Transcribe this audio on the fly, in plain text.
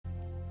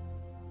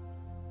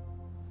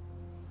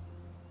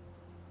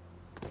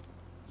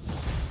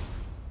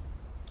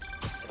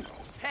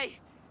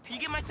You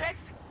get my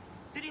text?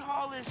 City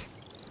Hall is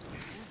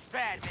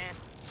bad, man.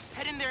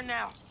 Head in there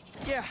now.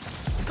 Yeah,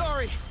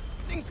 sorry.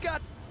 Things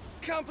got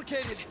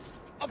complicated.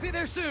 I'll be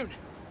there soon.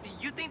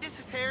 You think this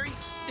is Harry?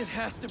 It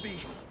has to be.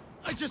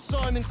 I just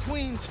saw him in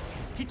Queens.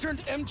 He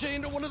turned MJ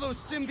into one of those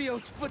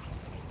symbiotes, but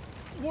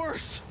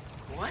worse.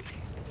 What?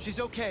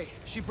 She's okay.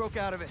 She broke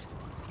out of it.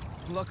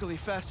 Luckily,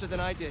 faster than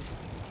I did.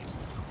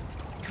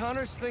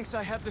 Connors thinks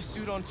I had the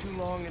suit on too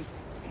long, and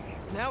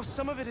now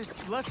some of it is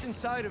left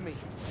inside of me.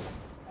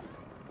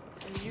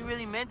 You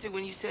really meant it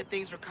when you said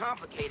things were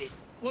complicated.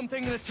 One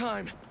thing at a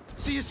time.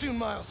 See you soon,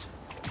 Miles.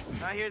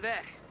 I hear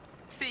that.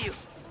 See you.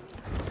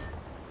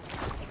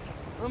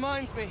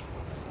 Reminds me,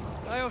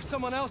 I owe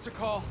someone else a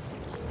call.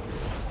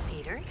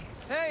 Peter?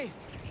 Hey,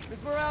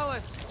 Miss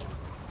Morales.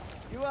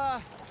 You,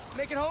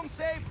 make it home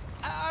safe?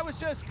 I was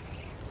just...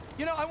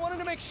 You know, I wanted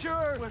to make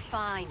sure... We're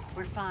fine.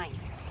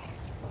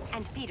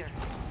 And Peter,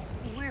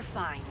 we're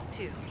fine,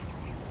 too.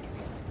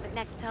 But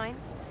next time,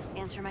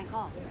 answer my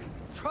calls.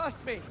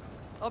 Trust me,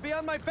 I'll be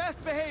on my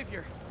best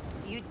behavior.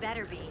 You'd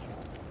better be.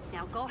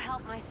 Now go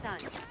help my son.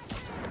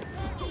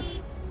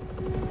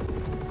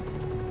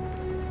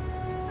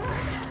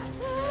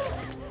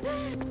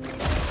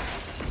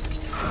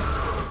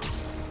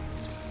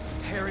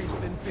 Harry's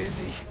been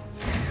busy.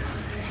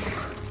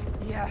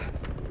 Yeah.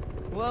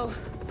 Well,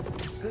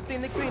 good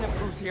thing the cleanup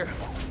crew's here.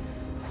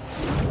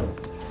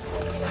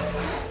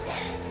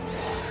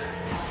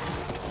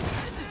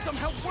 This is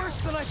somehow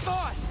worse than I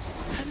thought.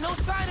 No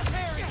sign of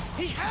Harry!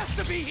 He has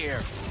to be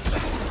here!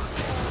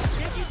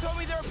 You told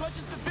me there were a bunch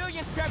of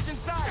civilians trapped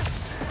inside.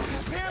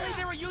 Apparently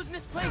they were using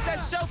this place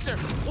as shelter.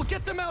 We'll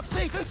get them out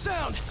safe and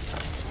sound.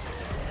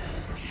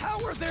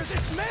 How are there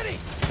this many?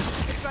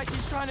 It's like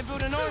he's trying to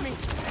build an army.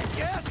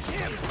 Ask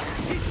him!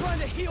 He's trying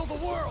to heal the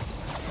world!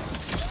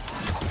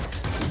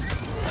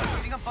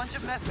 Getting a bunch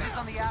of messages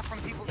on the app from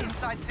people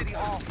inside City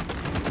Hall.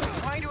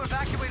 Trying to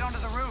evacuate onto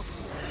the roof.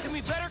 Then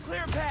we better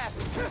clear a path.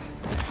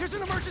 There's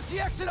an emergency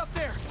exit up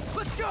there!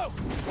 Let's go!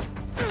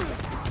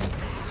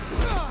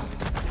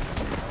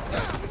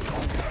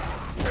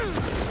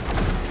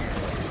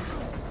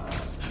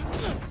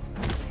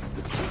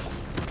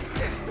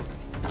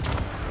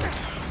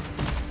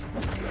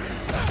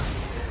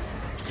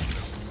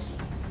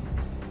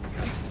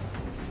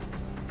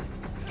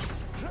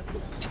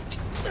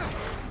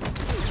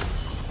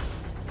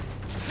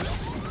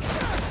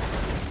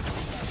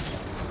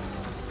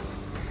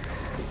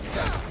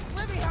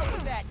 Let me help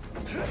with that.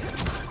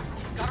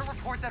 Got a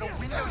report that a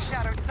window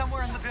shattered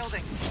somewhere in the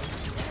building.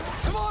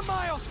 Come on,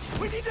 Miles!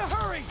 We need to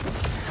hurry!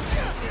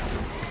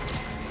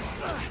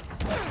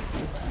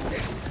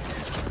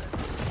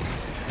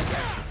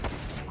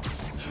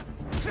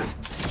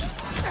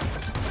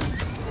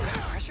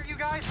 Pressure, you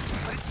guys?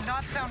 But it's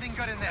not sounding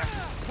good in there.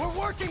 We're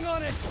working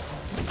on it!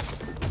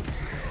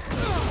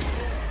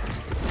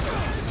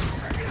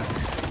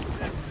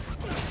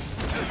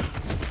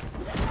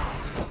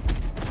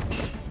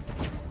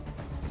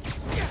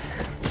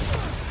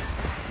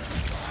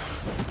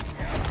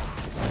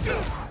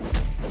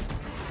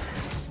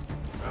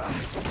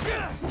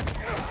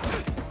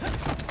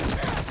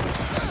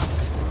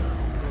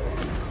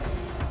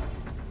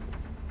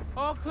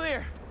 All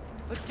clear.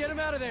 Let's get him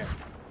out of there.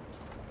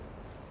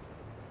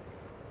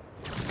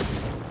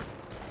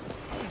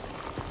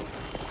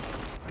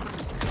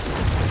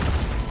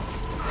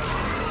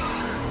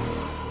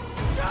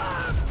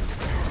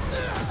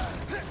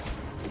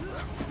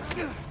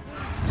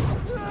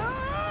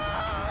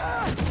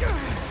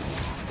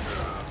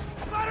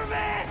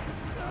 Spider-Man!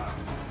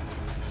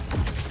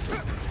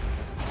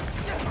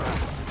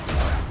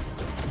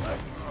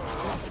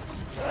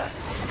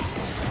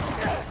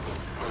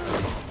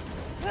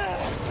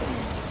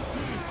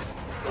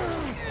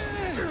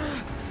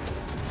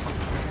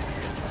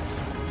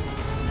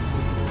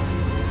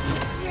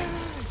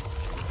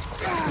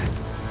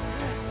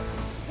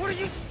 What are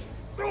you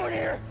doing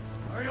here?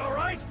 Are you all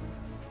right?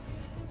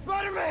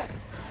 Spider-Man!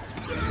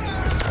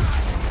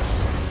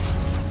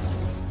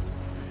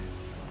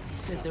 He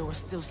said there was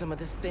still some of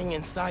this thing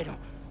inside him.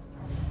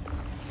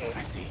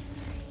 I see.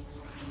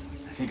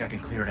 I think I can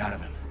clear it out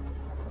of him.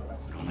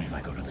 But only if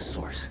I go to the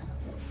source.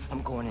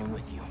 I'm going in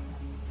with you.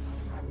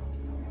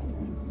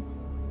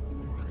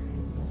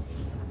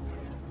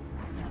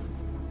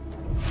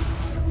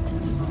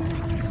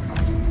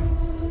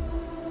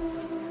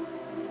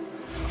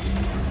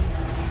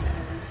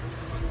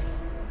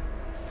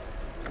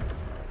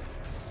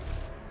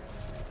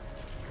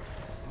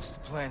 What's the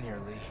plan here,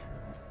 Lee?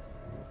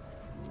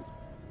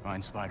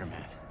 Find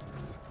Spider-Man.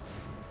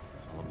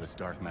 All of this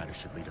dark matter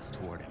should lead us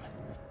toward him.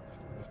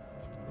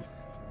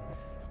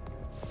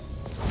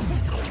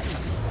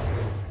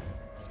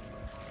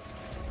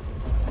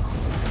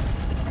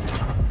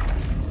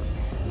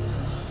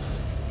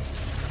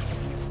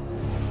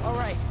 All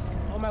right,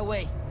 on my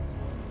way.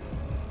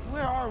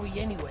 Where are we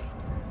anyway?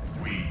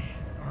 We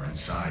are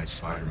inside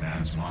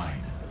Spider-Man's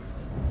mind.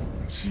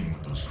 We've seen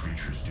what those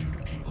creatures do to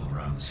people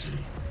around the city.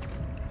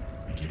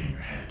 They get in your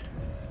head,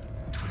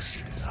 twist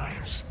your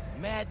desires.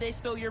 Mad they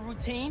stole your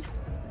routine?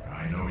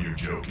 I know you're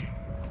joking,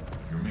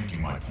 You're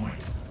making my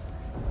point.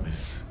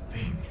 This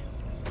thing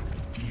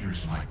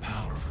fears my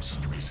power for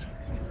some reason.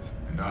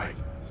 And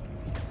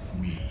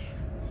we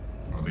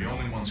are the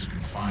only ones who can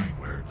find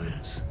where it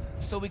lives.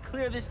 So we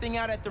clear this thing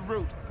out at the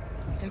root,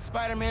 and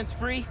Spider-Man's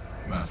free?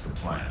 That's the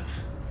plan.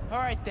 All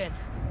right, then.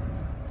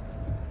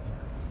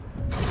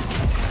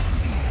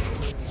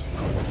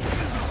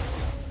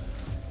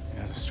 It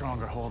has a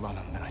stronger hold on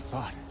him than I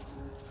thought.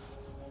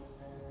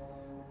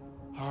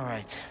 All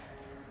right.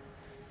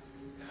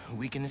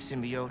 Weaken the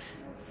symbiote,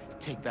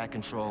 take back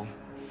control,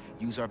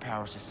 use our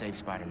powers to save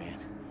Spider-Man.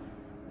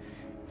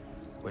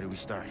 Where do we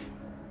start?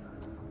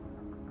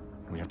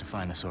 We have to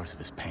find the source of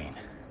his pain.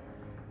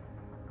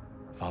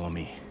 Follow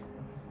me.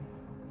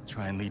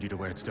 Try and lead you to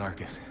where it's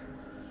darkest.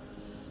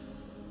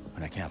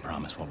 But I can't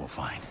promise what we'll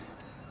find.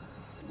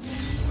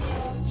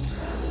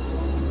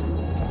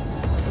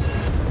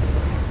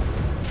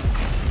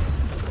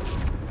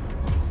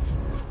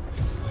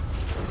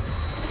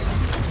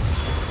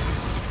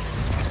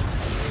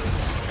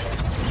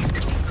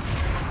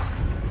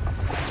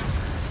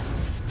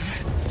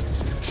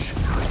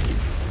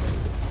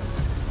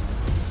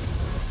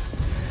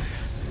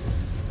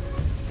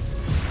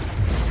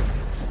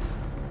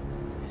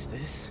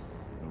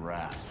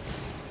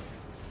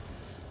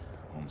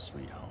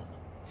 Sweet home.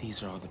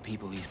 These are all the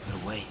people he's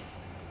put away.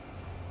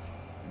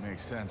 It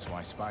makes sense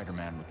why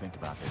Spider-Man would think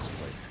about this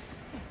place.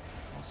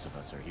 Most of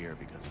us are here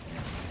because of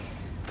him.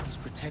 He's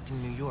protecting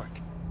New York.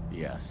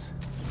 Yes.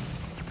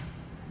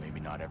 Maybe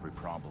not every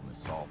problem is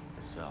solved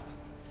with a cell.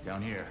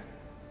 Down here,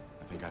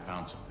 I think I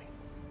found something.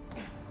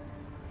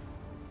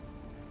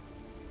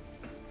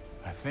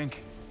 I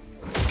think...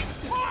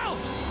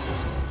 Miles!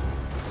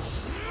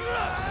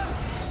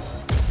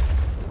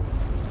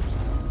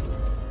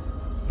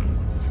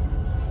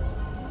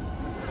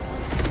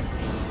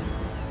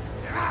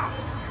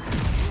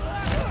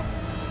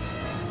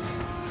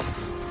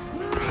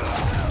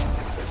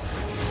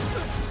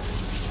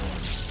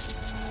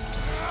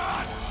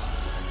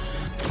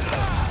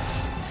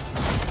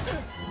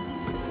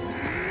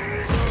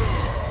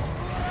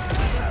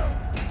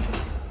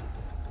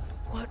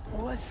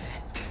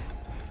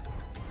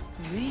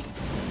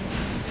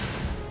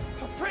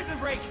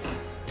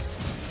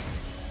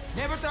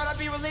 Never thought I'd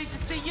be relieved to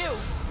see you.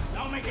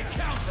 I'll make it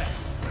count then.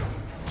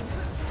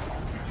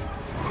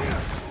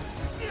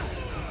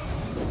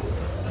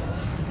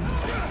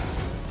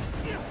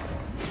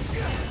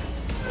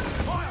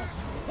 Miles,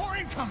 more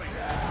incoming.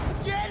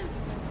 Again?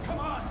 Come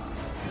on.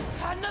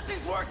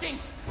 Nothing's working.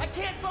 I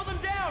can't slow them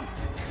down.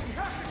 We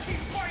have to keep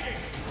fighting.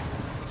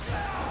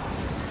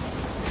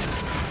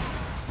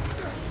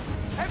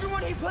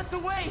 Everyone he puts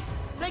away,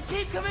 they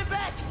keep coming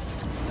back.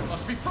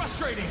 Must be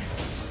frustrating.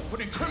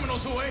 Putting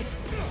criminals away,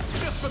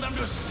 just for them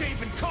to escape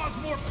and cause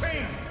more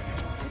pain.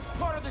 It's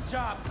part of the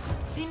job.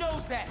 He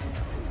knows that.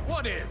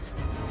 What is?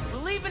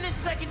 Believing in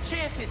second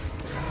chances.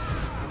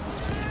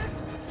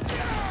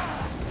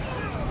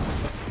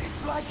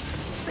 It's like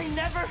they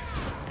never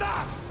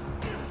stop.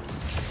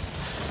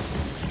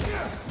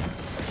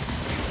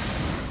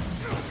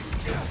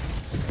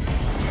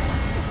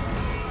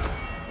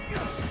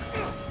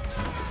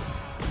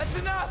 That's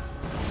enough.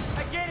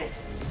 I get it.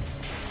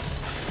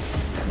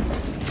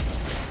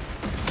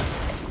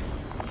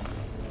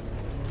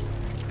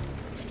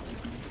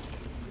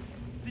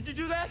 Did you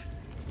do that?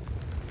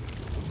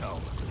 No.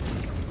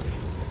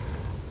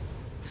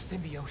 The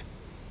symbiote.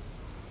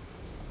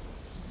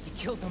 He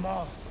killed them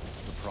all.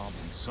 The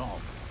problem's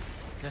solved.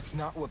 That's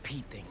not what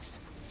Pete thinks.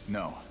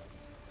 No.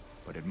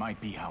 But it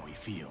might be how he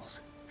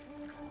feels.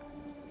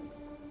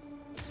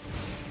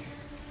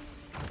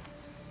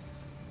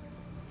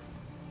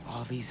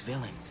 All these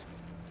villains.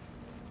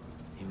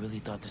 He really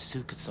thought the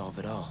suit could solve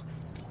it all.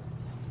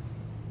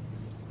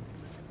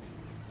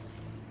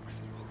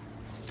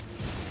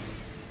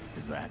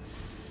 Is that...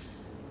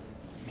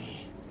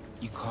 me?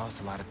 You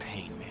caused a lot of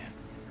pain, man.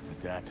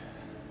 A debt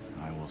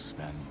I will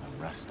spend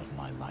the rest of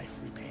my life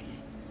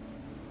repaying.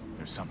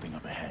 There's something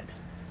up ahead.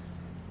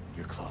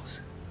 You're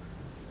close.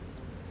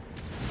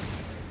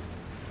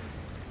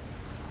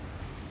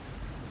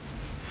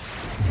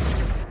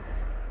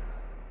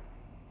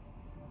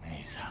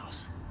 May's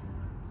house.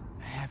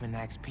 I haven't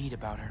asked Pete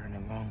about her in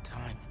a long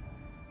time.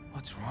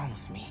 What's wrong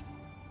with me?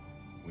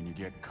 When you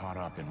get caught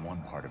up in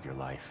one part of your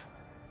life,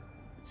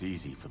 it's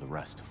easy for the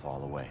rest to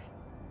fall away.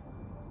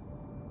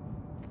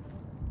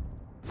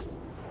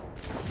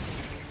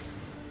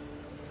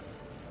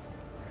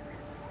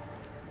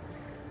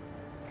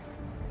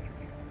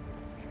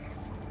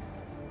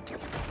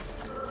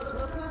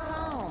 Look who's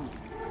home.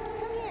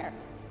 Come here.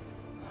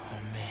 Oh,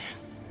 man.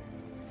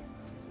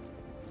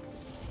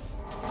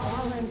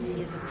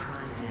 Violency is a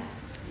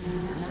process,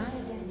 not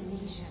a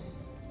destination.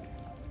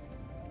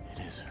 It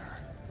is her.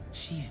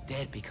 She's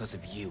dead because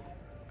of you.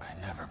 I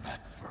never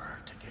meant for her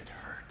to get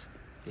hurt.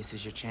 This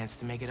is your chance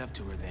to make it up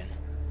to her, then.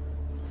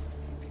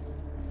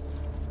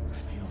 I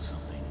feel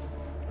something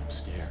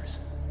upstairs.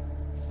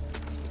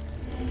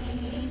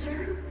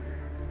 Peter?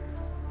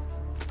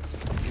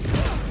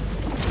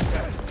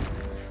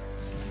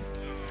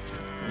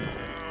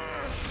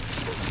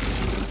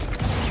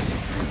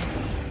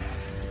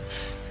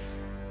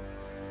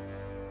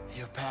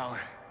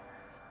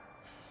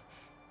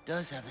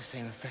 does have the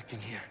same effect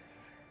in here.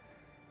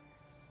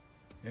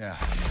 Yeah.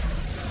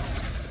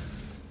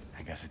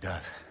 I guess it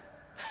does.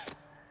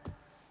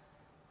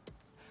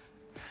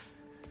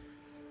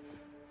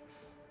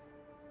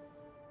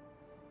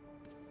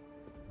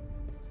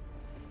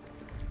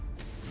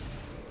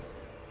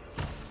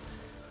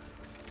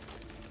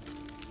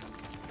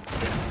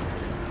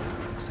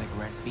 Looks like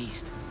we're at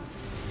feast.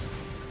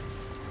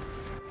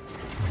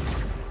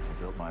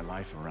 I built my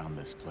life around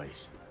this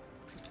place.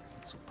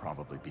 This will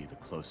probably be the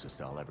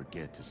closest I'll ever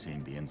get to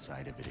seeing the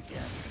inside of it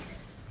again.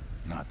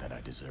 Not that I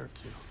deserve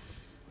to.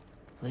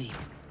 Lee,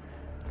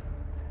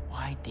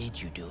 why did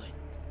you do it?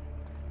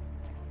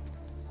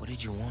 What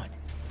did you want?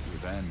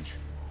 Revenge.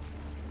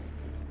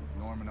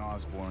 Norman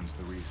Osborn's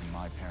the reason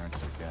my parents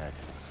are dead.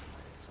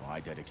 So I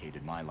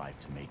dedicated my life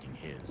to making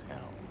his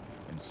hell.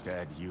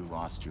 Instead, you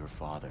lost your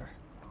father.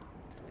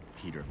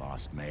 Peter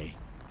lost May.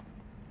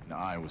 And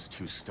I was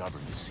too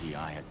stubborn to see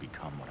I had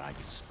become what I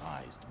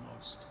despised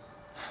most.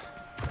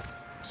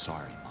 I'm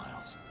sorry,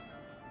 Miles.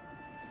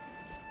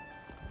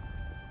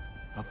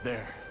 Up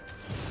there.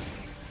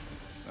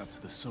 That's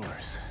the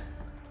source.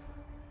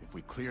 If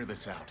we clear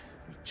this out,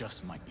 we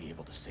just might be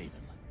able to save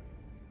him.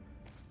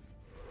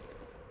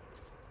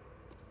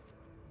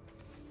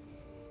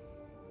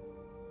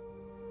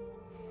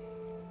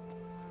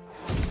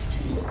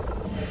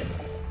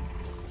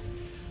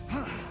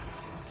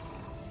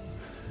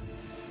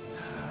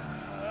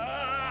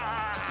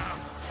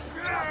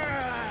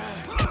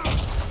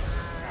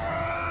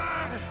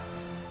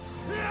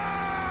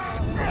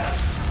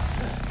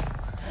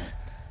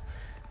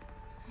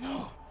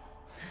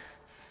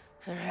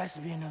 There has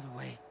to be another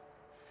way.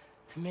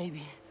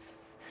 Maybe...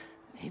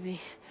 We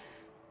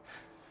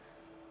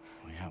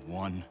have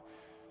one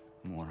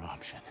more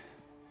option.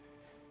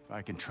 If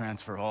I can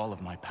transfer all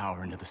of my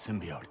power into the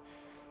symbiote,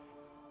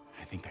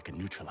 I think that could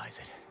neutralize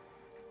it.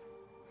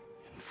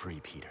 And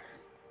free Peter.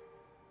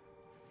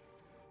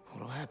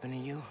 What'll happen to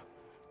you?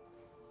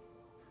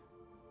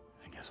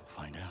 I guess we'll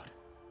find out.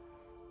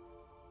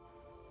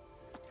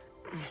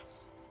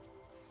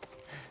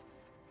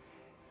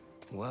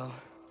 Well...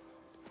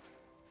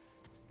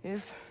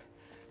 if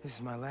this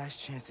is my last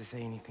chance to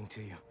say anything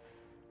to you.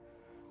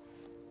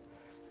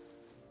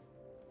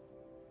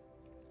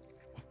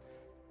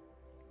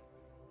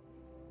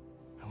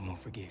 I won't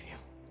forgive you.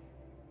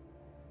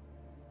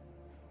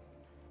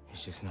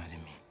 It's just not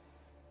in me.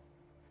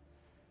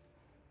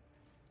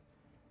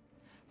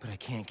 But I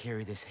can't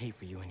carry this hate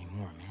for you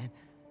anymore, man.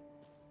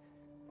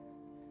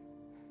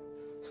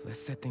 So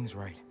let's set things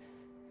right.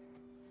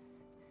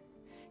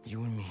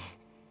 You and me.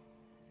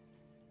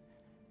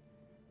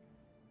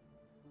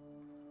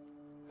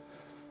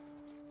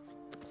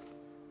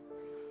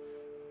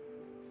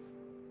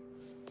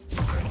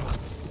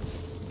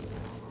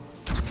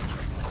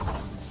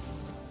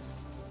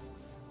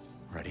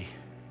 Ready?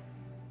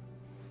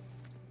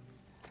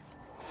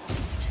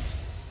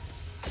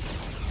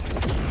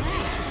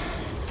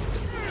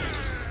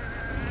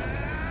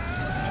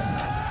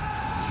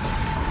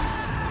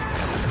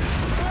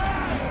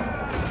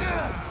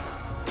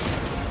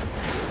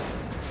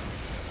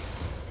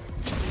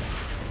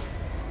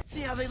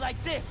 See how they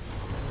like this?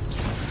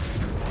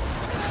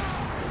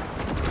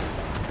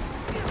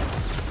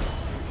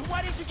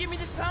 Why didn't you give me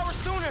this power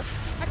sooner?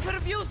 I could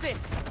have used it.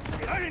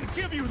 I didn't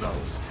give you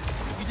those!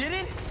 You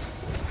didn't?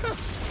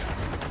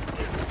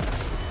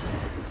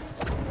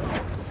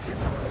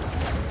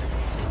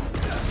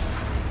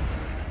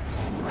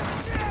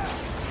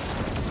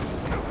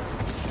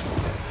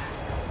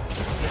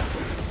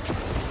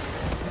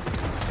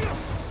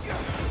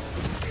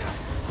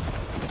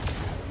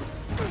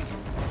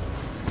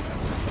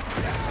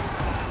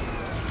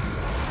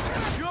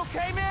 You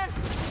okay, man?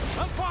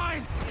 I'm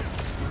fine!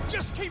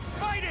 Just keep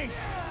fighting!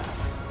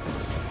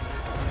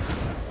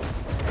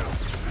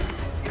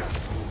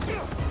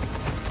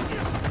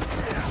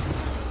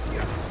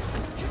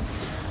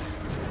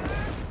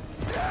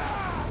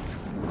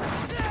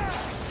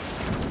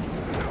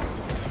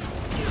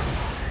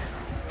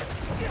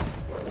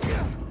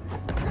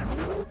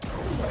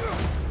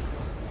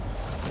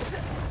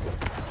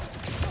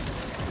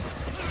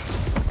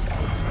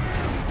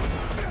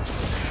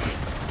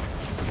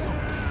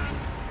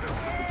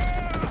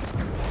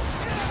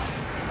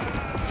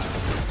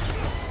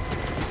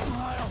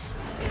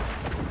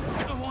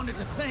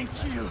 Thank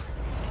you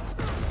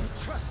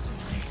for trusting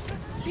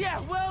me. Yeah,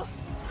 well,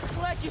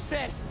 like you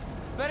said,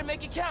 better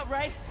make it count,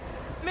 right?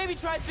 Maybe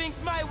try things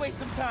my way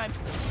sometime.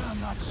 I'm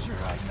not sure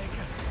I'd make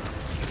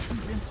a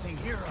convincing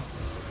hero.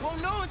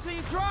 Won't know until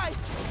you try.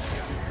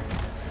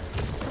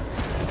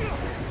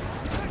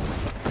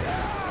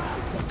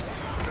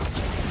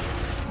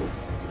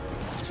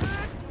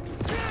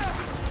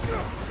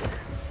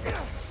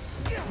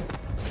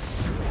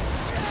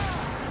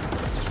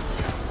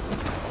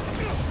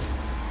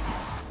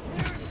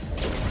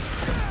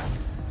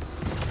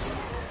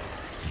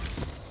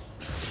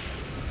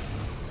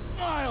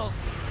 Miles!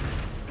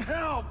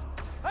 Help!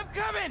 I'm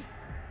coming!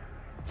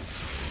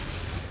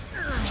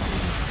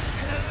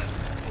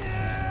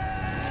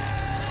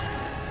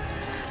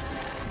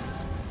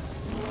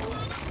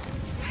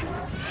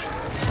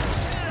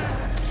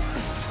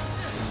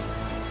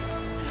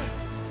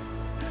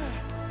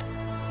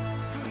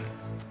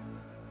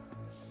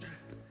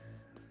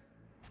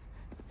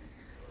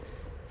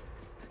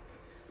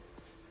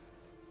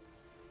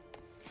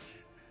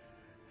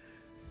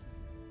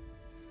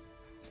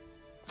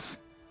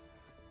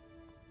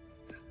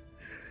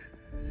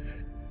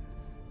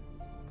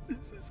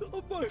 This is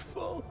all my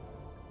fault.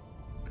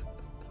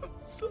 I'm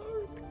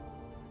sorry.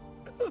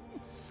 I'm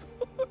sorry.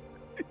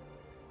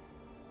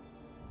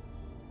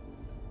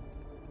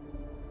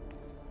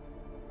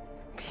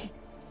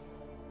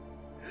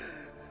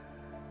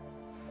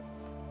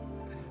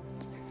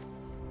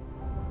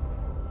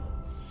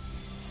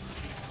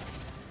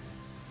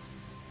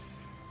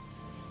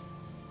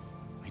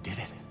 We did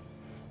it.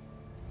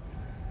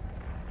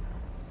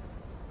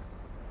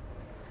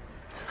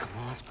 Come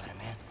on,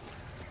 Spider-Man.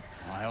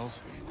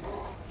 Miles?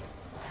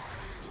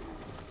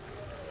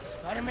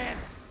 Spider-Man!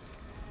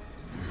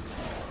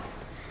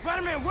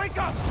 Spider-Man, wake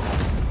up!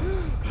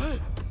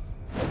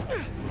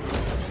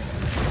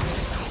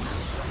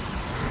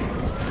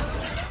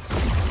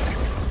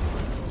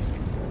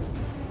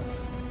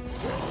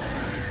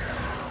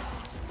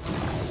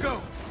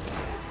 Go!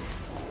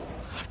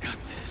 I've got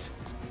this.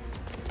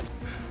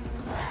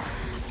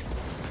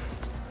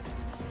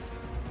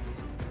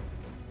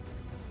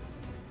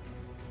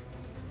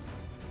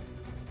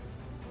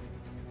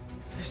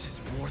 This is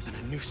more than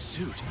a new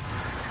suit.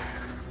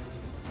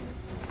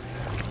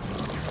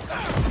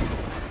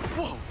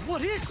 Whoa,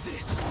 what is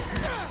this?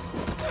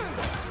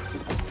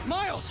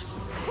 Miles,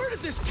 where did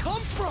this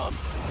come from?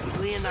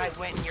 Lee and I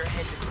went in your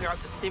head to clear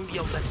out the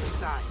symbiote that's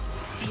inside.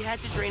 He had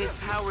to drain his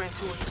power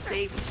into it to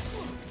save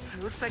you.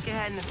 It looks like it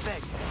had an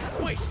effect.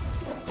 Wait,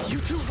 you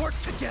two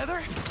worked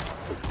together?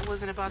 I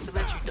wasn't about to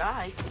let you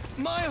die.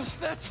 Miles,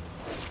 that's...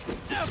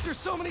 After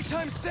so many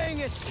times saying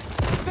it,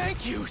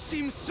 thank you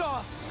seems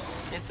soft.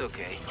 It's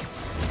okay.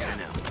 I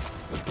know.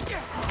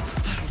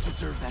 I don't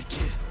deserve that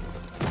kid.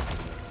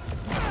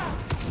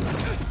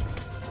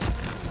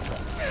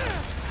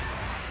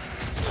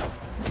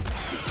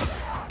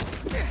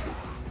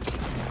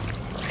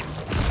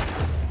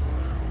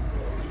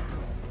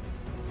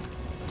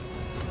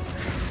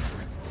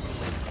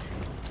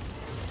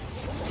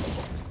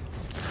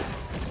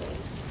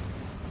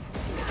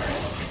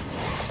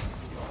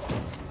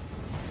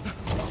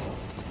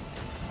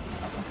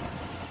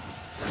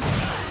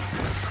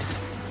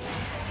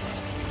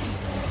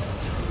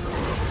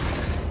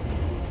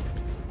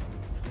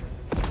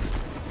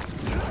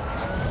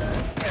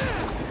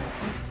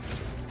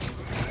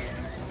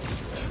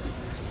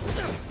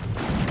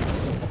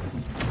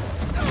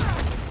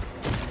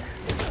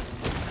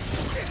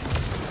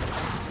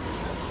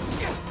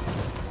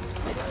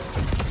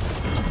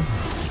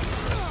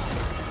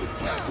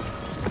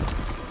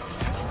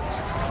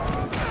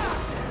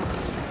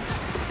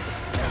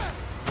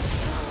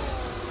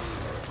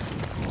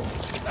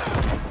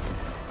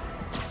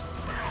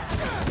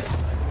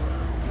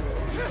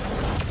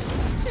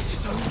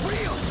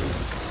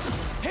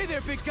 Hey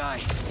there, big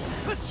guy!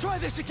 Let's try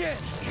this again!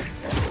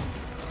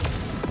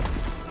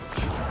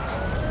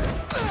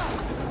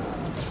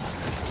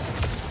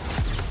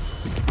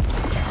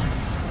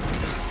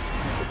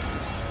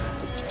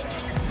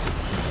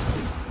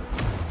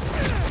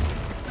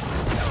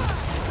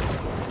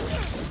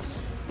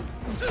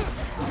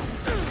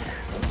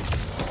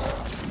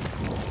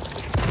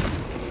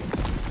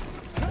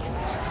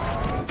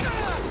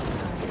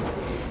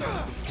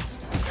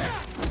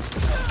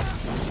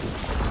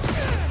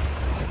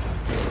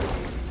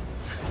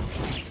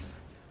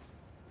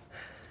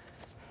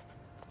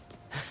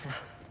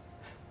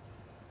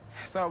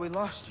 I thought we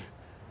lost you.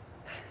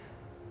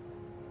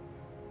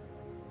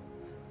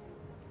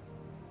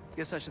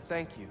 Guess I should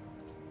thank you.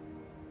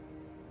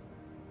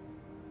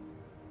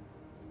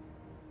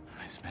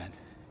 I spent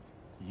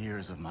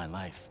years of my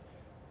life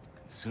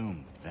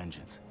consumed with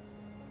vengeance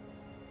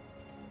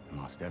and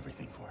lost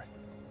everything for it.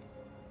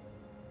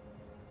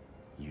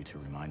 You two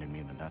reminded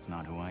me that that's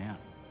not who I am.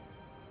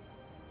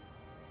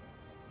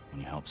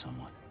 When you help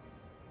someone,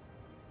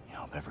 you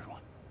help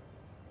everyone.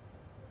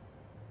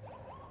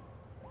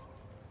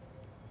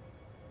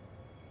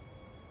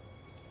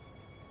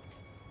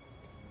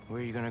 Where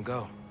are you gonna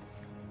go?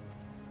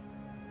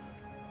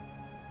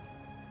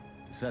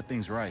 To set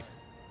things right.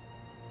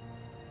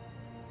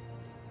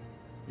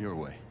 Your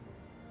way.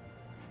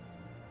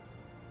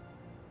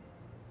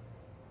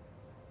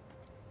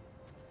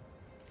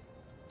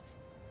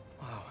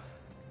 Wow.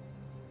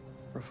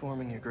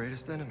 Reforming your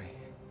greatest enemy.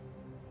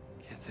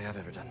 Can't say I've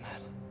ever done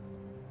that.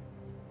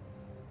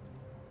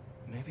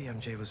 Maybe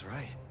MJ was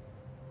right.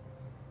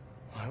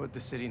 Why would the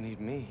city need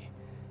me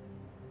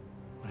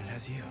when it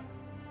has you?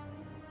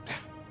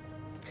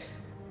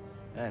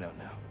 I don't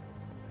know.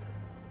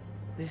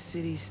 This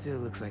city still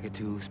looks like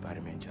a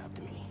Spider-Man job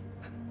to me.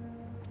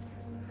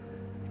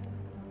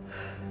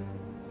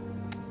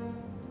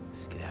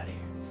 Let's get out of here.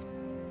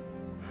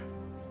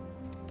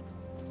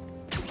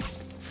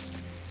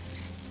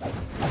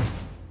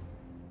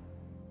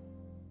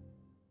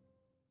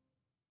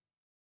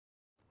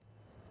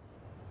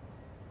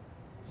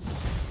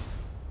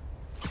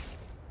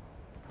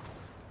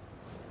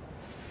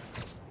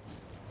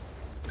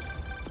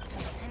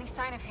 Any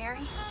sign of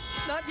Harry?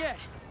 Not yet.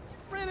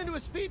 Ran into a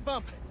speed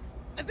bump.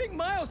 I think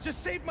Miles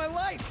just saved my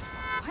life.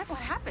 What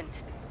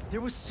happened?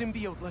 There was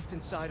symbiote left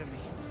inside of me.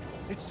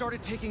 It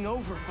started taking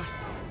over, but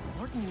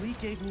Martin Lee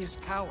gave me his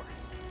power.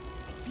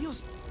 It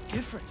feels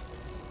different.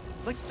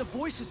 Like the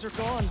voices are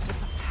gone, but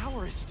the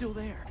power is still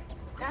there.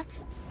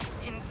 That's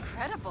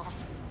incredible.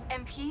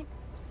 And Pete,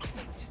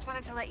 just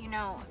wanted to let you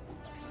know,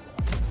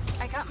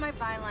 I got my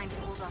byline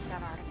pulled off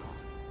that article.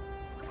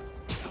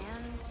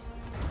 And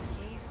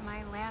gave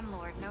my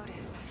landlord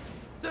notice.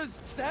 Does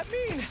that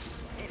mean?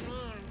 It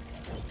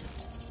means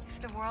if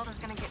the world is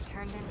gonna get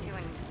turned into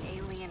an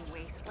alien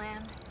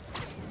wasteland,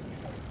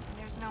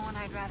 there's no one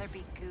I'd rather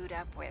be gooed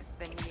up with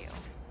than you.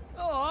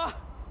 Aw,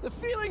 the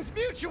feeling's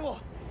mutual.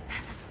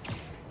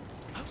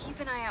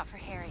 Keep an eye out for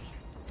Harry.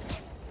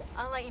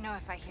 I'll let you know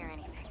if I hear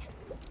anything.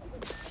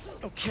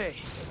 Okay,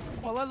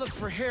 while I look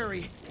for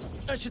Harry,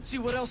 I should see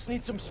what else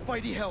needs some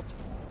Spidey help.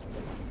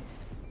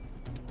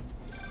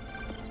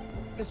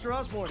 Mr.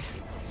 Osborn,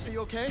 are you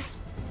okay?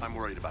 I'm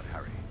worried about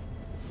Harry.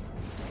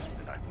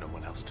 And I have no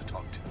one else to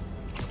talk to.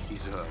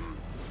 He's,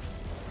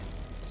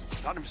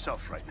 not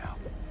himself right now.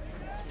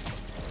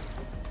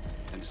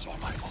 And it's all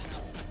my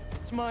fault.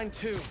 It's mine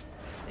too.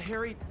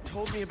 Harry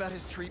told me about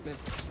his treatment.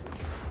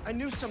 I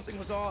knew something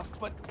was off,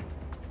 but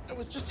I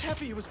was just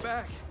happy he was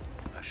back.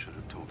 I should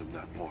have told him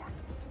that more.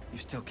 You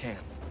still can.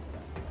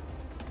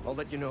 I'll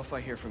let you know if I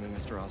hear from him,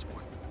 Mr.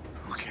 Osborn.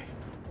 Okay.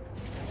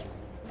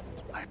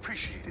 I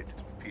appreciate it,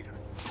 Peter.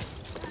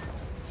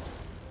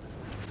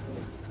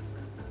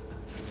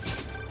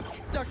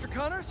 Dr.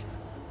 Connors?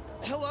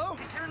 Hello?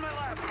 He's here in my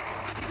lab.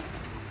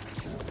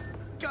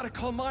 Gotta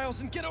call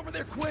Miles and get over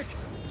there quick.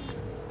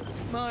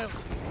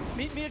 Miles,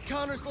 meet me at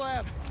Connors'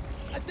 lab.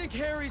 I think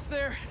Harry's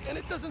there, and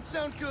it doesn't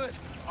sound good.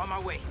 On my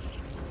way.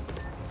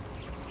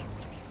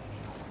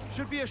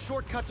 Should be a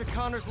shortcut to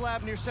Connors'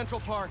 lab near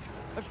Central Park.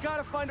 I've got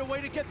to find a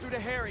way to get through to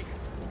Harry.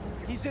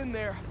 He's in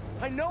there.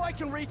 I know I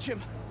can reach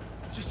him.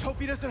 Just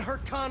hope he doesn't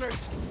hurt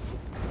Connors.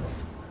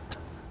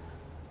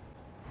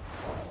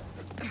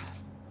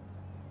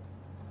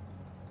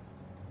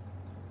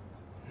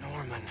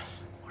 Norman,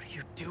 what are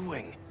you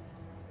doing?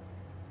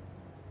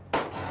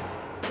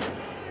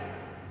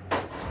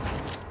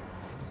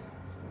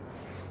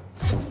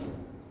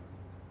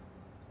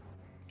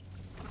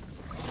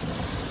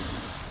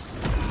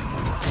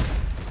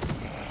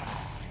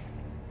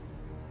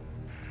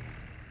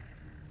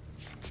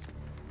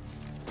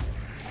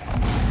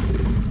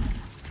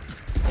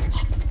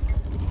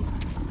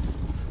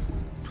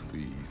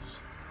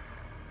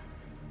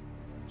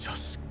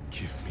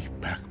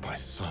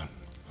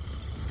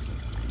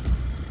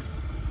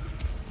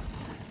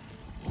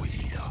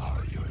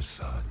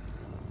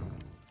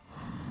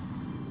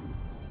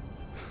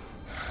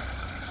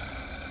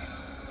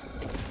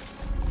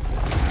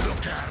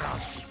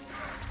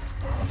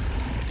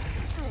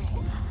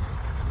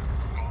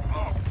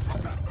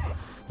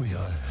 We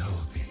are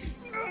healthy,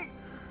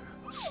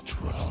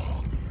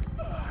 strong.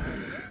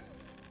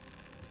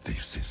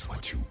 This is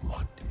what you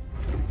wanted,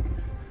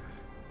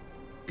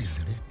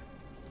 isn't it?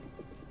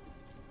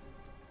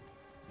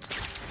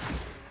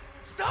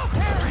 Stop,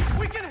 Harry!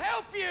 We can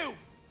help you!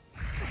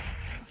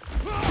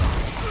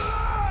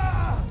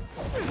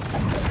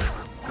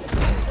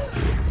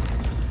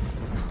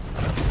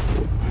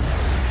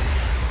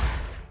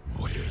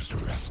 Where's the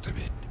rest of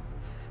it?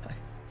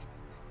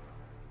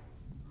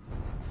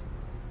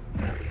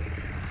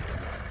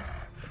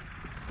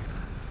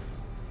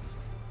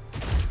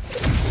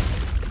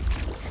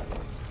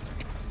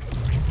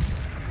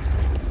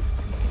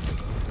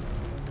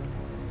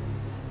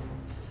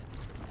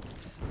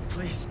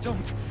 Please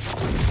don't.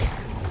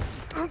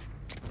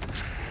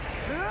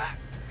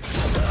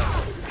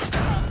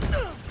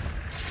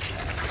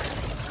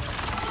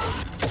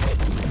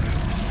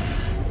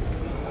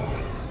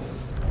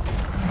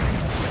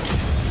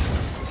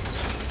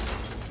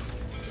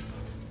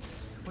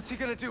 What's he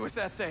gonna do with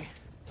that thing?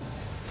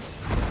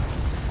 I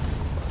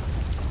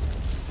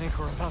think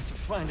we're about to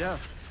find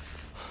out.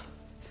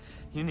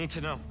 You need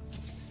to know.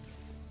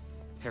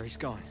 Harry's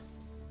gone.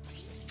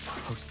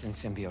 Host and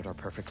symbiote are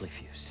perfectly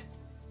fused.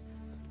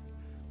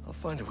 I'll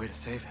find a way to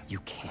save him. You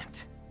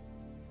can't.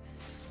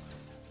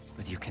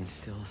 But you can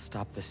still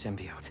stop the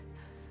symbiote.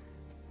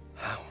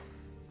 How?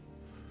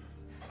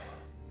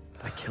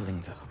 By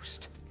killing the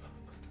host.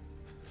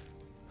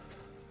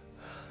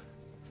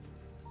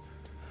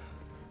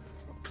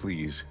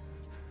 Please.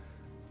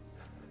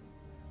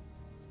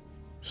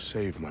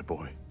 Save my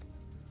boy.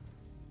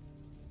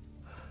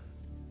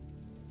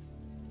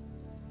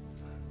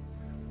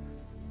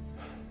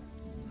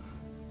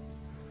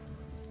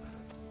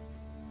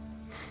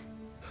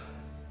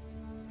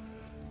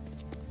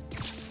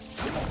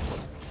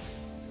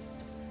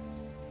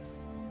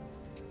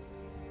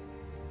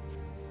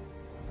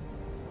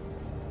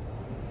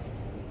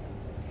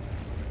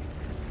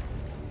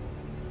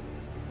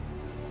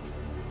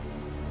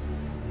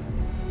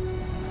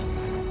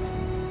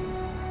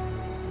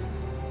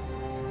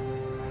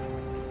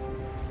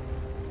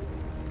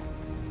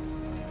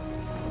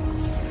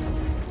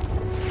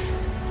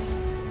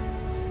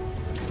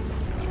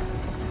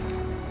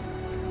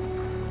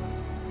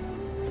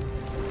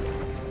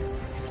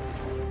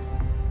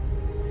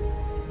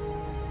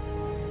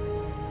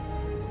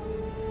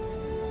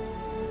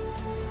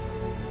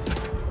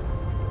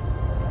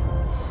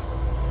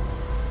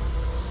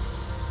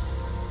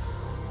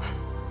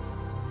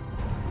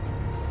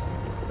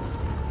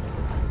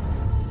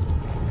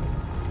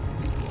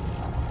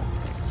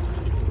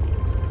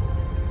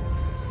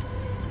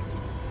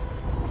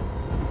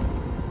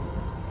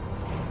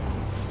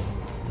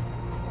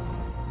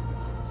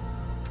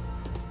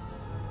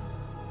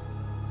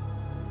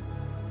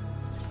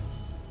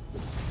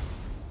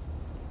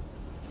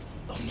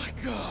 my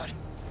God.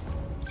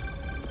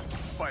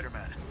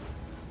 Spider-Man,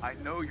 I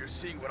know you're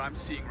seeing what I'm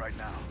seeing right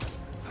now.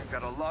 I've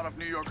got a lot of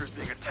New Yorkers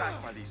being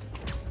attacked by these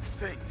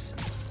things.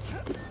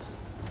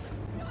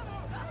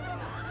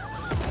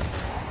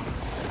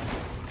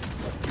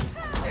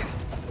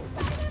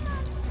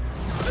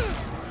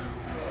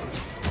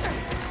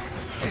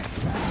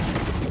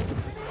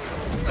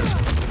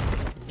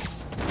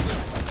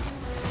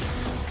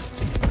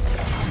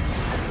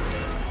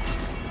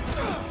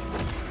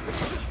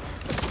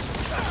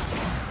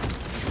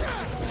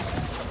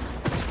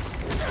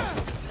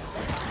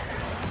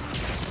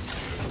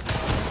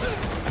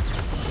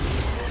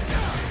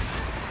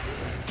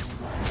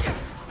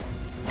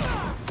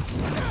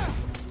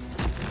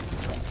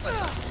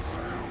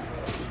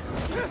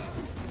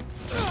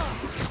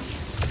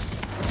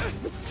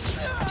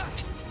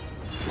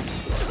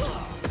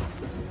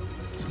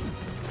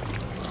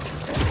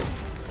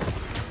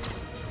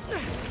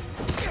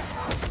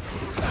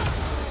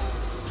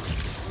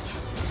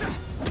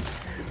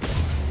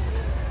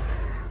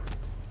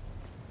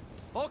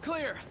 All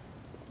clear.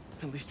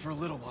 At least for a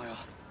little while.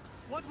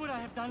 What would I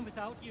have done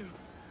without you?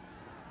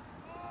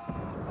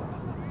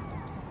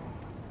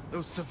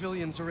 Those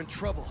civilians are in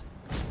trouble.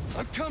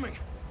 I'm coming!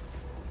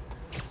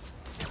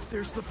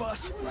 There's the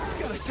bus.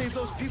 Gotta save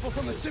those people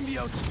from the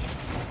symbiotes.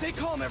 Stay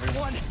calm,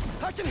 everyone.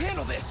 I can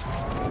handle this.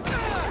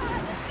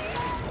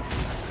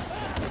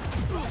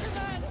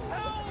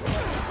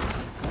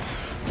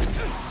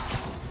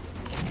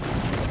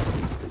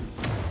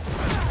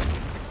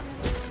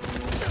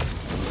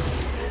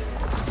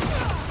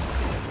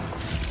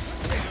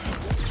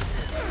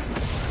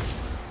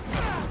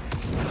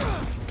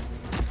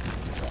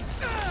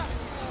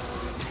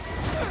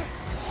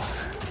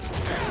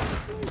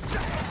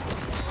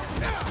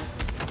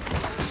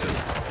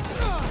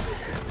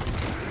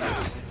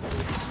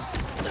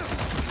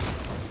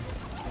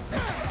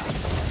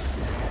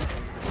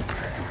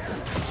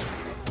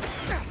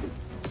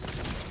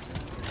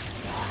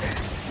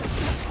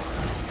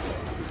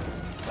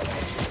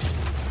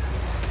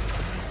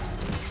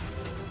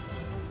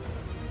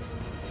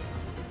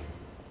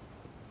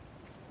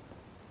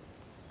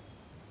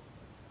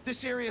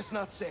 This area's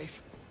not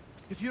safe.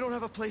 If you don't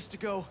have a place to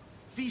go,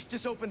 Feast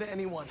is open to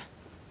anyone.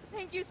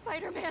 Thank you,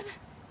 Spider-Man.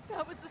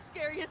 That was the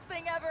scariest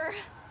thing ever.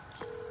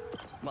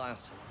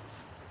 Miles,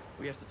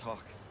 we have to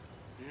talk.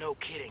 No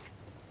kidding.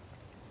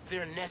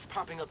 There are nests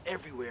popping up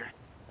everywhere.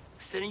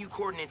 Sending you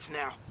coordinates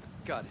now.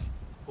 Got it.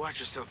 Watch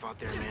yourself out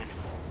there, man.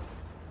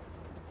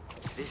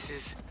 This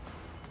is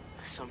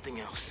something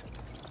else.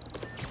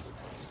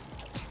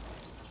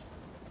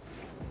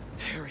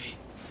 Harry,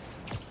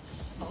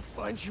 I'll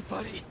find you,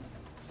 buddy.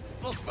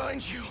 I'll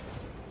find you.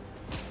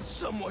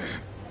 Somewhere.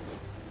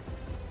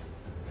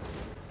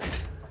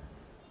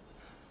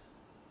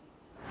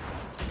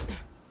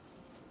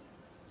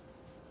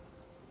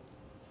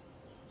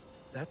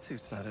 That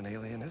suit's not an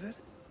alien, is it?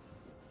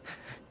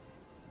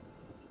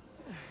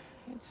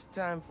 It's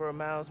time for a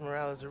Miles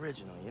Morales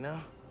original, you know?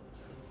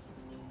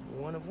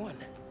 One of one.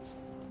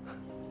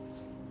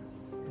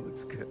 It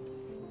looks good.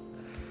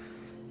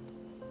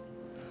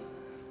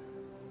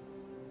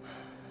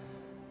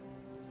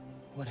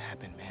 What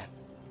happened, man?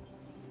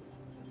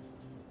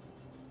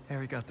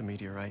 Harry got the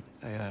meteorite.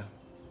 I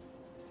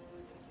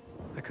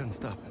couldn't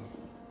stop him.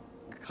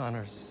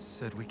 Connor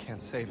said we can't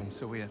save him,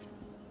 so we have...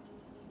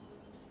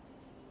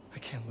 I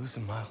can't lose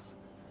him, Miles.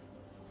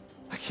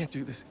 I can't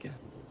do this again.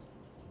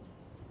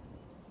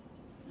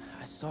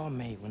 I saw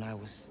May when I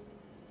was...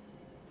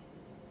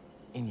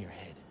 in your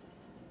head.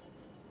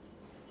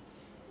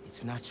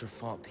 It's not your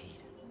fault,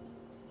 Pete.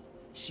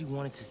 She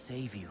wanted to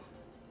save you.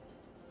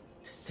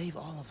 To save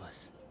all of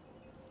us.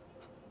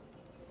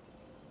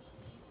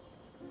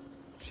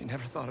 She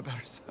never thought about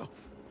herself.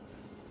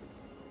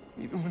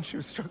 Even when she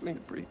was struggling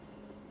to breathe.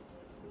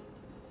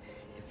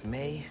 If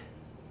May,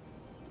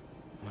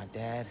 my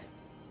dad,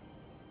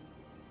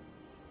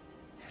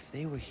 if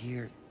they were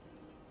here,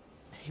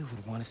 they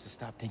would want us to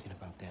stop thinking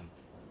about them.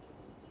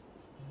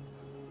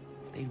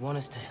 They'd want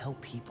us to help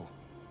people.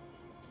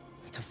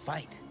 To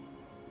fight.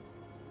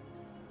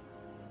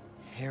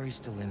 Harry's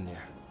still in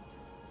there.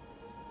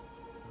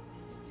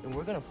 And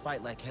we're gonna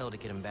fight like hell to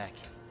get him back.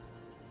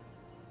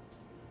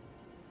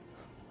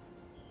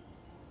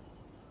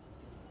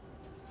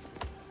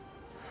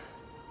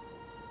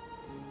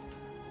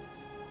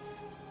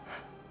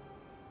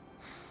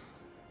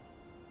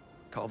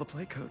 Call the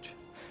play, coach.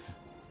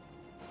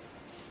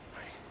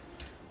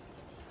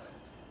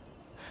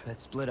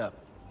 Let's split up.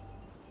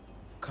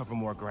 Cover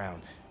more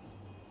ground.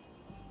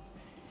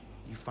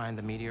 You find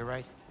the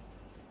meteorite,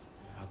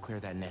 I'll clear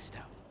that nest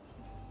out.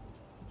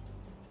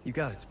 You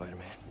got it,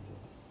 Spider-Man.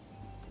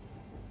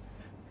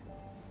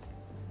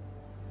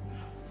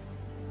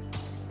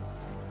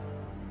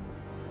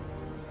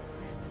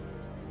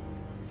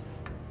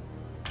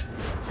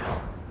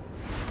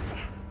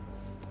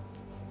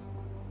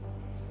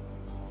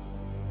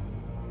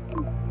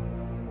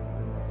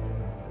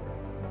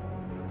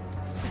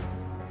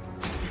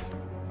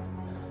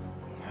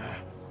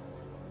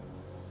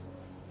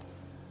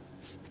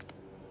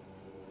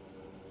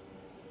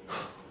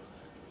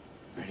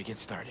 to get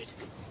started.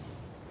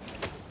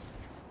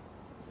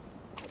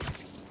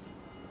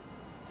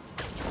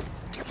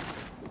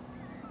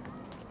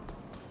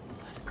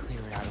 Gotta clear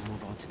it out and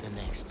move on to the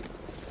next.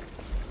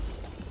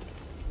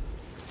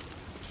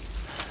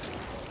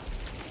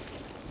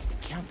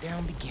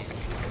 Countdown begin.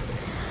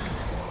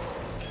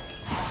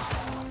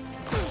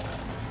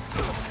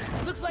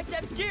 Looks like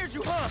that scared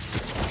you, huh?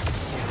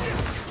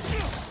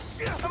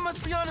 I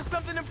must be onto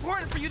something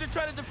important for you to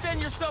try to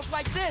defend yourself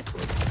like this.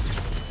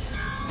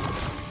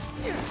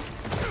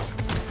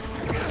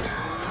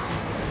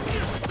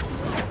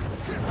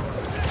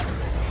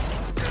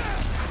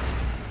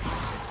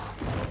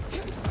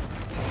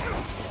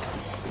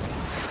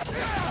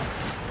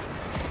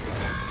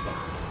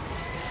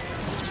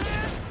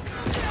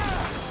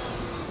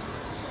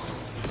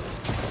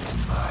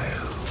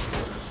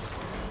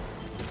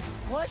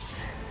 What?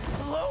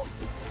 Hello?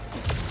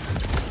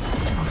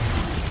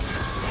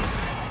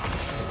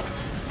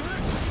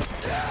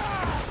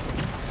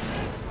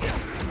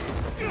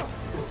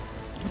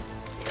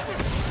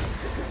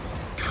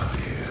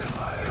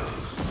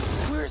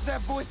 Where's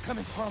that voice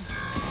coming from?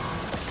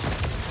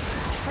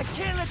 I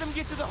can't let them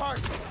get to the heart.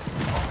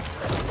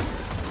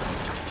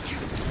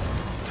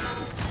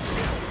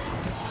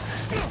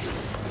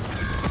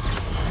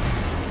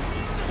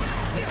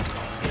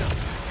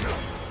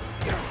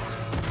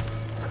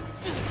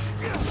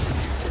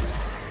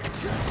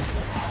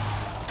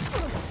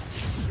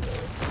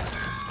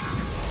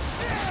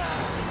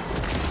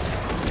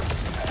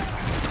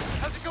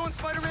 How's it going,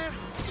 Spider-Man?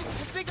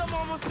 I think I'm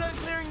almost done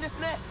clearing this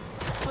nest.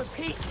 But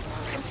Pete,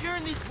 I'm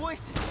hearing these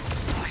voices.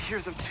 I hear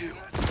them too.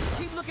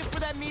 Keep looking for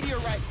that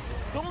meteorite.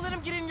 Don't let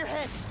him get in your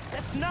head.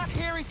 That's not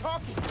Harry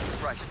talking.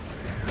 Right.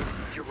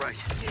 You're right.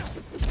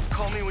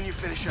 Call me when you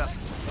finish up.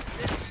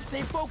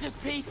 Stay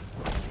focused, Pete.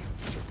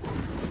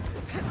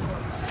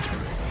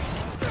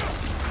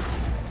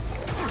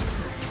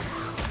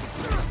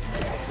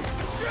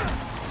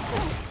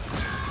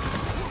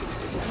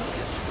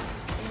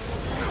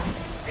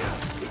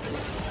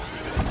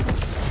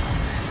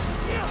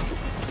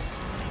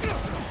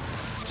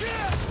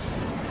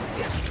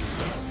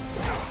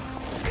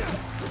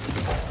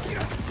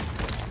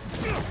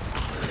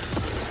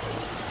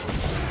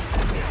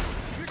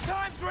 Your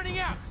time's running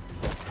out.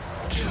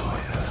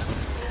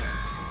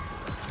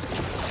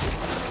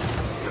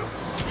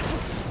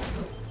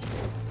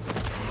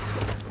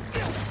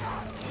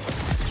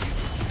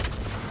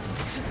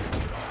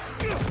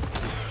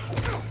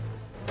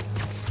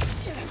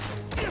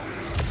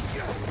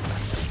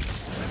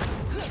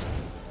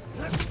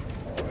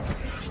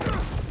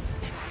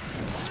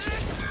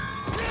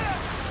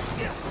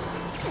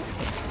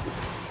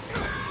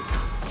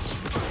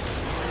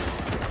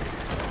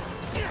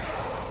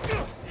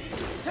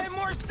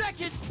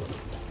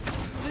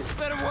 This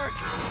better work.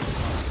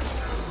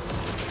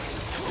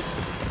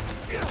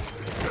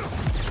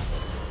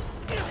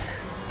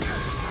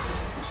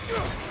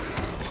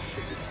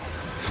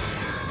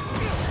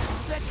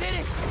 That did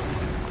it!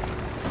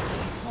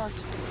 Heart.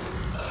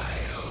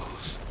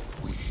 Miles,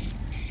 we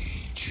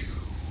need you.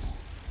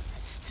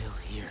 It's still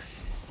here.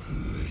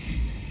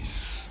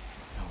 Please.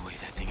 No way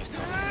that thing is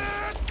talking.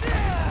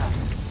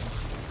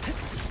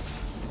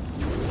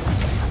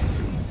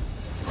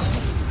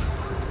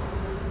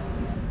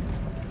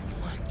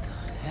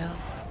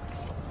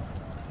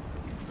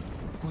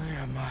 Where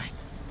am I?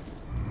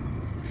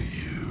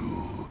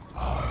 You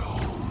are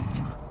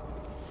home.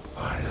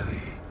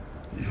 Finally,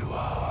 you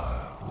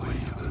are where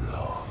you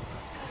belong.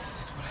 Is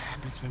this what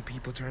happens when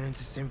people turn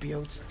into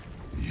symbiotes?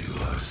 You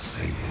are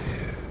safe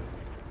here.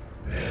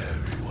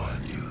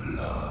 Everyone you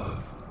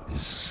love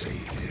is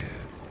safe here.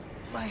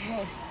 My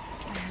head.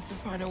 I have to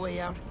find a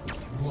way out.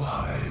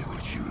 Why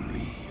would you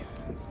leave?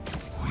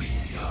 We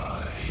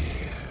are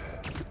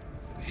here.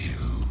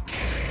 You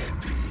can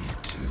be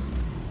too.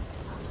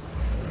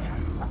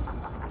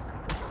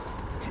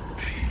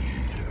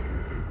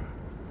 Peter.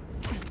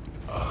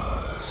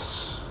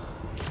 Us.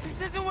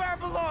 This isn't where I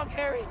belong,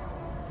 Harry.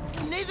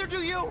 Neither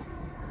do you.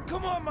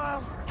 Come on,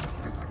 Miles.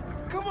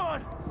 Come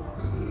on.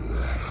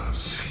 Let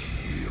us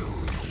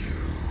heal you.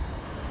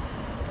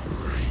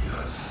 Bring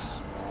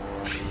us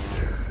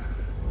Peter.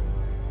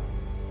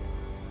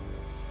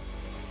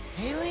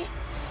 Haley?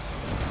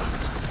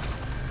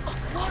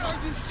 What are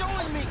you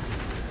showing me?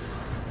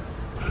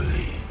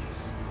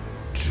 Please,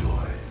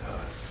 join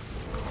us.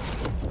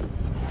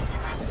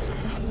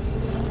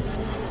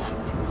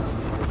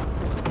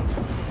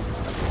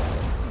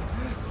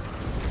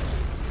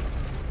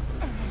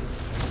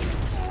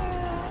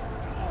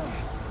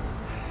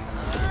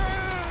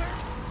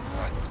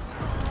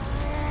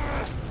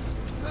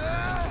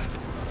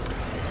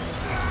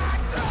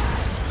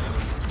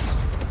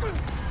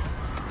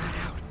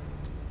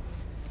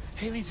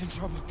 Haley's in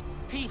trouble.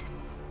 Pete,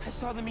 I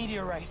saw the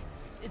meteorite.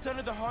 It's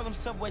under the Harlem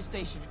subway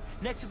station,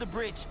 next to the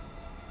bridge.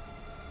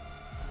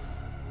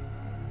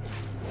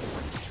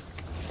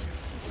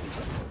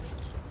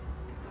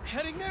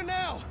 Heading there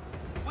now!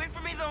 Wait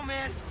for me though,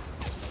 man.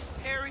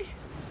 Harry,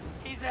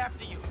 he's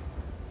after you.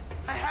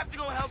 I have to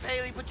go help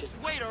Haley, but just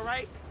wait, all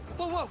right?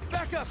 Whoa, whoa,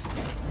 back up!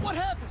 What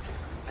happened?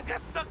 I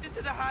got sucked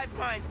into the hive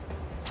mind.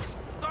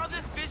 Saw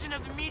this vision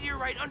of the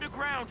meteorite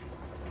underground.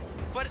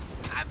 But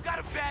I've got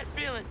a bad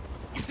feeling.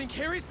 You think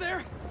Harry's there?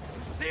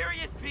 I'm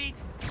serious, Pete.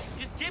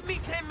 Just give me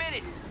 10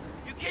 minutes.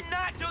 You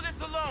cannot do this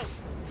alone.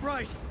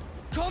 Right.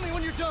 Call me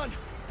when you're done.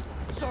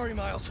 Sorry,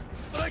 Miles,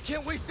 but I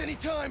can't waste any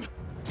time.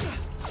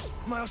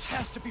 Miles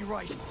has to be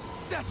right.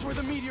 That's where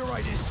the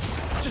meteorite is.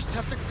 Just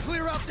have to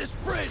clear out this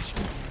bridge.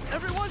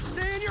 Everyone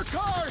stay in your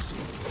cars.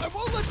 I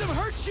won't let them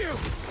hurt you.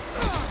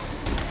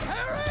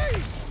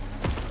 Harry!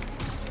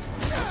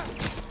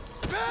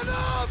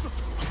 Venom!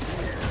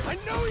 I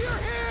know you're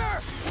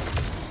here!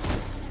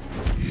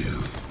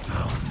 You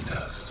found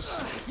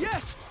us.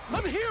 Yes!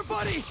 I'm here,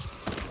 buddy!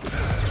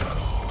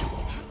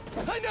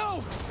 I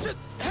know! Just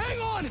hang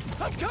on!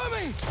 I'm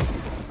coming!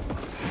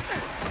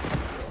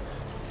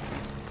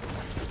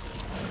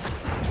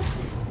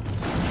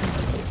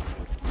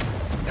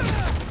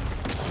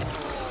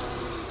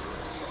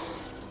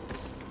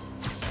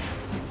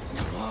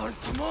 Come on,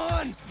 come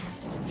on!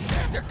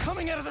 They're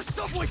coming out of the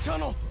subway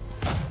tunnel!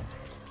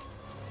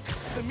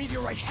 The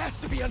meteorite has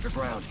to be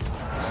underground!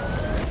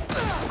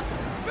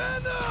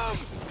 Venom!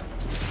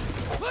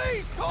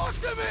 Please talk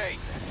to me!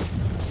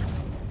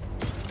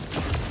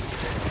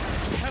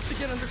 I have to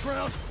get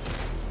underground,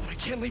 but I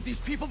can't leave these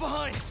people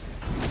behind.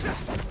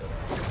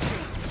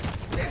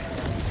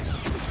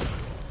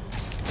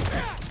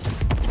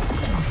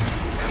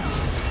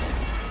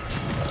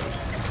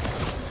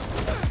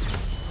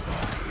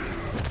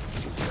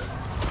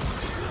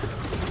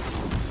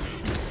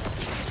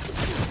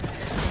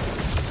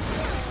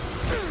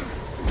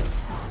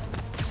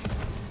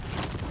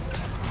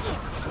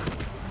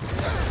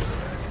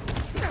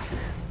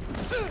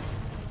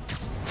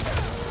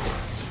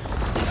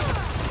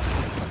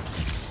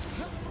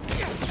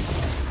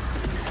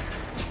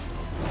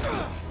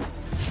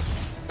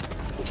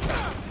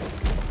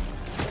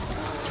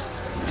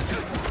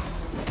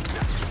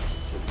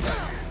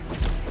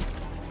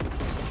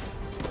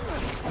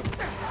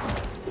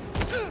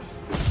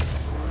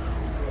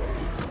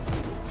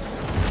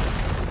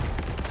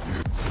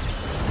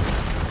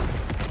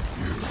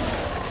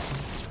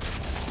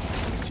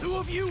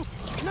 You?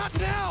 Not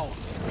now!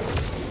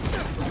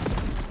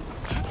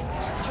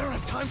 I don't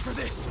have time for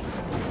this.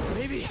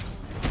 Maybe...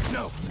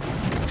 No.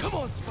 Come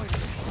on, Spider.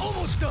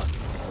 Almost done.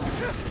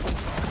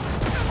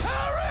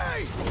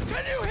 Harry!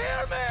 Can you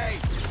hear me?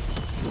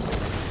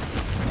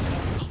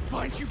 I'll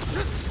find you.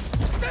 Just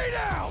stay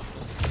down!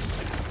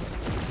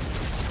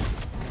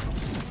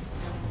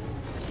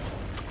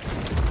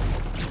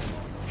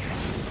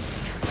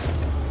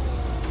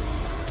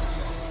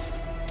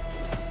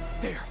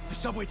 There, the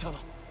subway tunnel.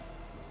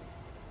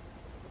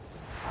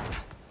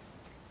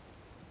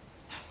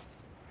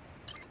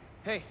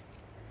 Hey,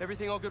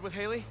 everything all good with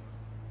Haley?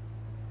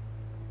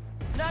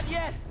 Not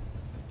yet,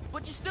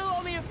 but you still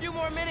owe me a few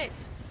more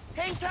minutes.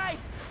 Hang tight.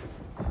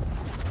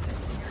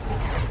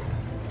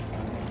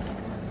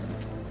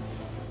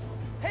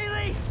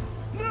 Haley!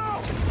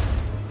 No!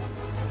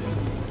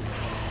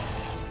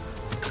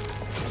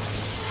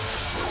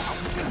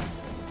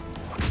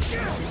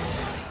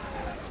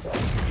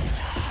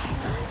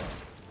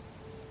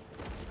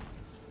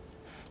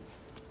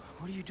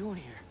 What are you doing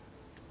here?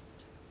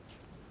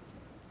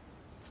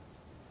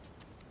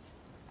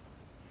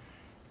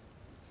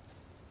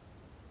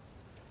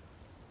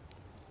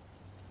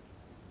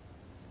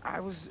 I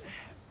was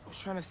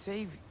trying to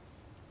save you.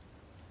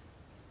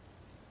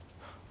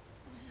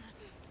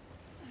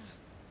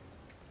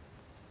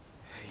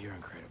 You're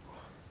incredible.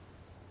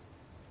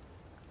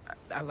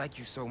 I like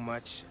you so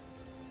much,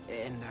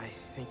 and I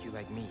think you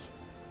like me.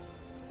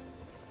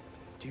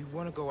 Do you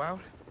want to go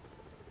out?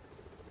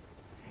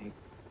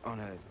 On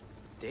a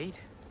date?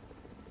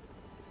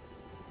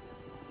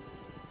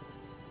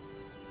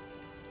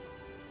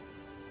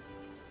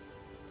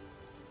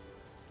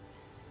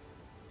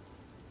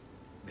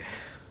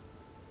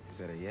 Is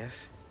that a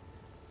yes?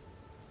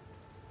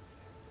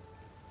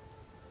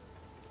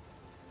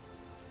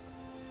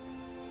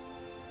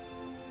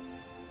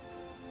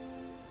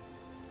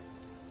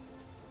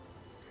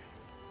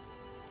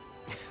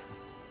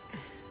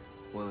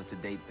 Well, it's a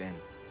date then.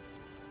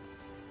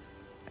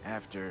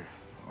 After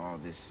all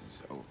this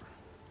is over.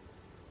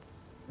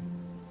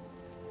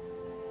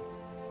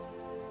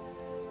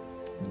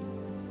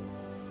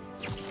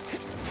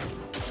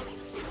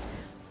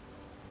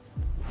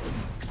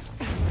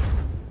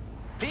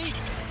 Pete!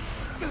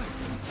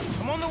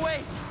 I'm on the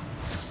way!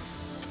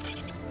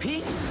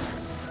 Pete?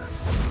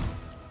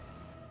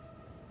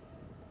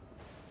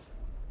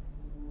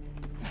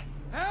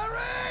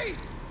 Harry!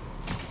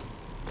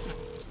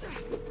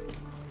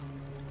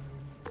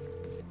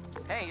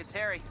 Hey, it's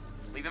Harry.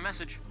 Leave a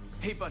message.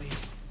 Hey, buddy.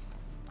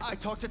 I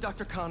talked to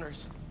Dr.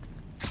 Connors.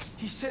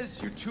 He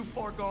says you're too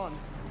far gone,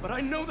 but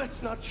I know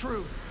that's not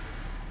true.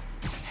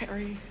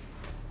 Harry,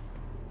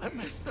 I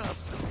messed up.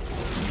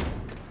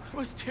 I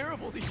was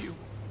terrible to you.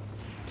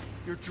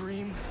 Your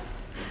dream,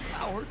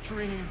 our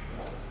dream,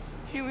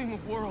 healing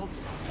the world.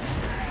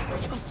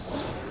 I'm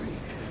sorry.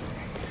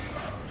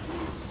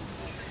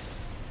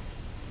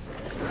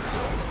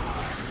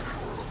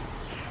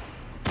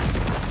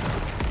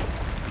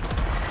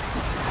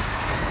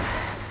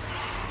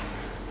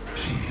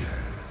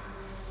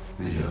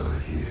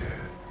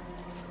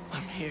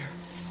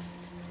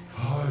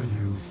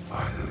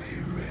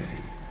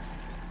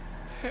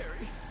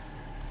 Harry,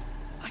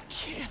 I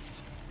can't.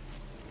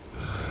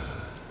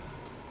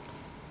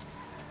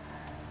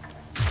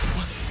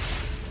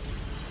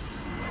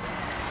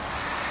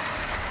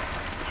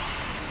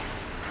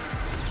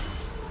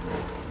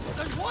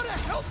 I want to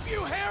help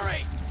you,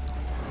 Harry!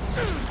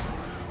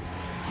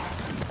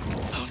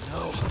 Oh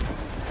no.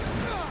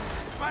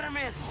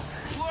 Spider-Man,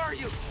 who are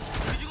you?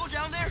 Did you go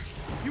down there?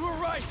 You were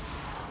right.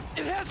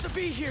 It has to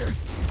be here.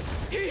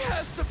 He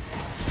has to...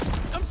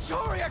 I'm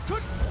sorry, I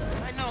couldn't...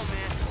 I know,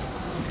 man.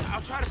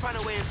 I'll try to find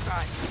a way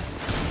inside.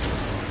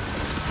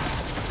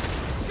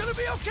 It's gonna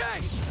be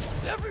okay!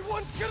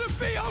 Everyone's gonna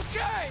be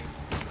okay!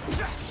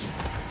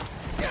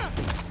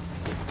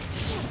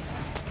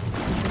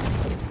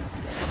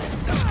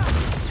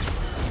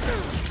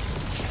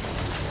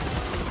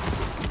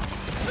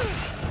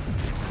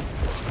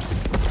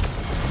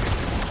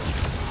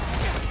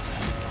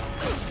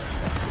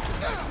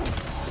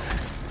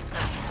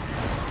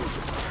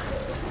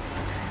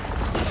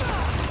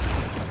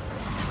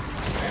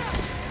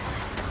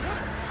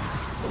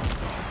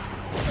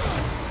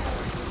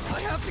 I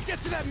have to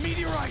get to that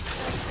meteorite!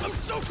 I'm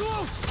so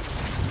close!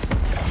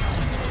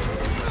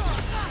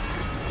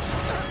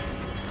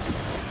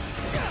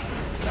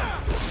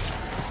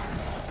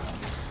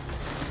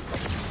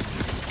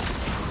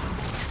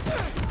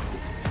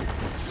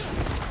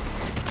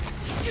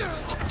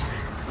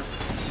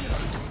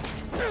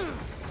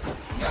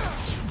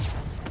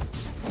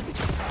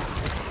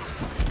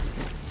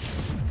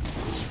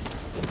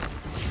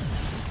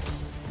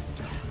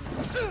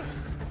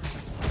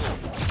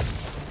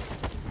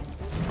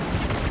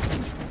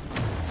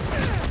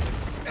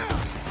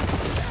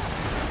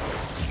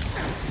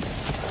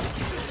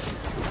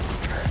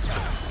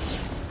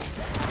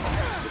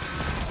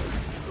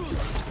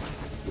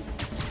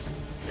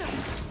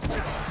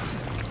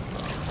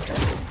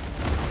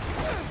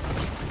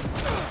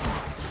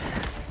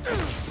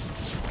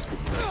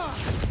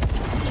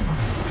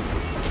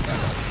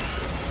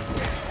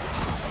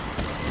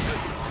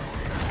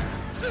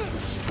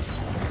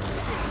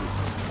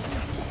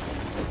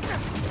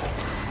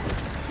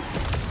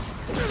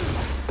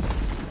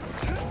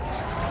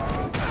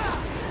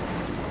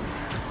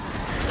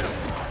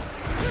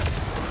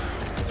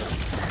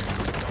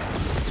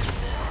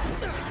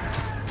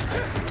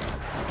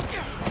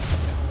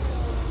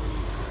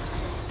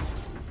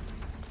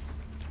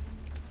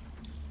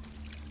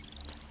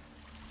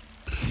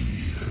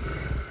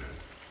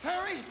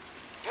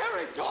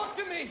 Talk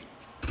to me!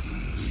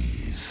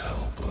 Please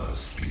help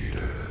us,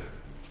 Peter.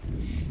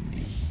 We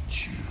need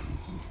you.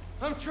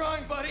 I'm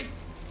trying, buddy.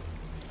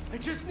 I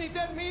just need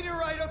that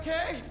meteorite,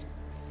 okay?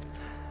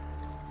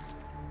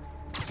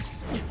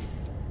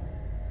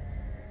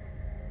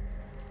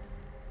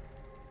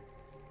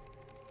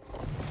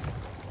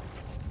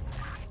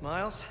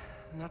 Miles,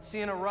 I'm not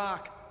seeing a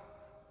rock.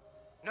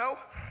 No?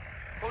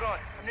 Hold on,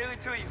 I'm nearly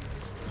to you.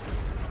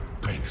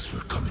 Thanks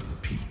for coming,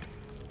 Pete.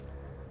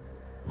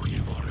 We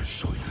want to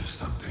show you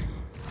something.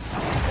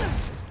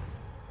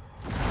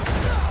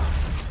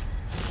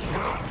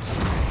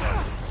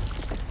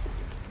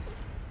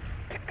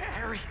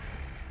 Harry,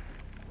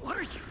 what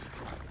are you?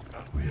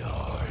 We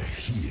are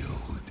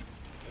healed.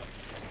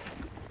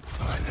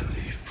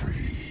 Finally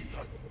free.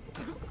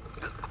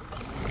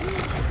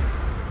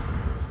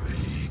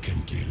 We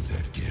can give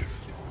that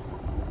gift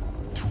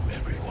to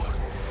everyone.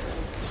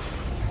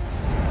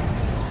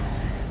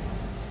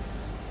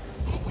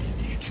 But we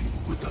need you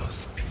with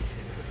us, Pete.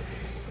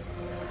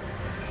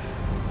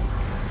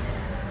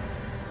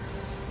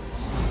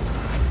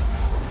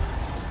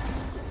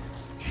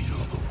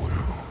 Heal the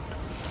world.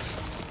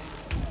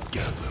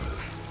 Together.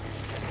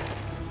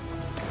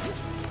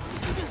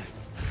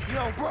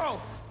 Yo, bro!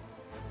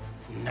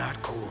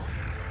 Not cool.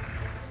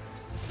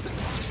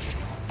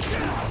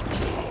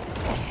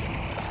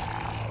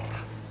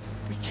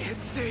 We can't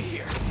stay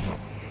here.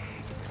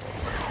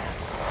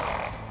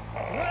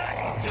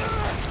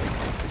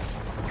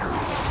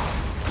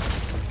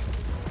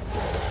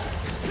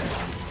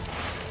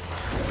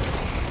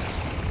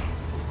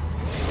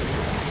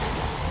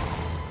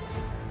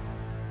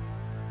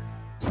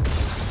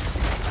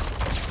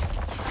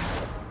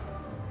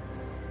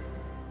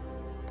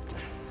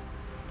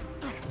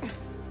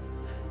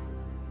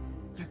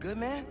 You good,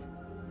 man?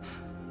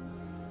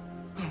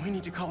 We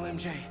need to call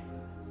MJ.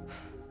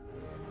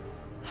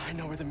 I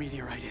know where the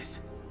meteorite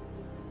is.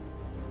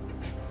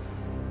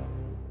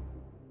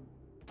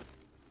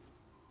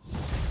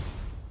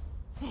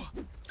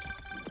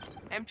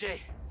 MJ,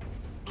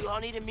 we all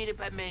need to meet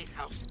up at May's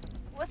house.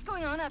 What's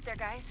going on out there,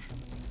 guys?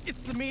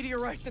 It's the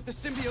meteorite that the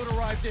symbiote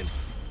arrived in.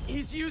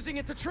 He's using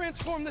it to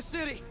transform the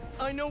city.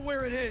 I know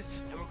where it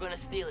is. And we're gonna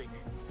steal it.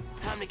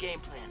 Time to game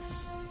plan.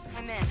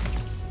 I'm in.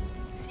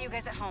 See you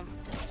guys at home.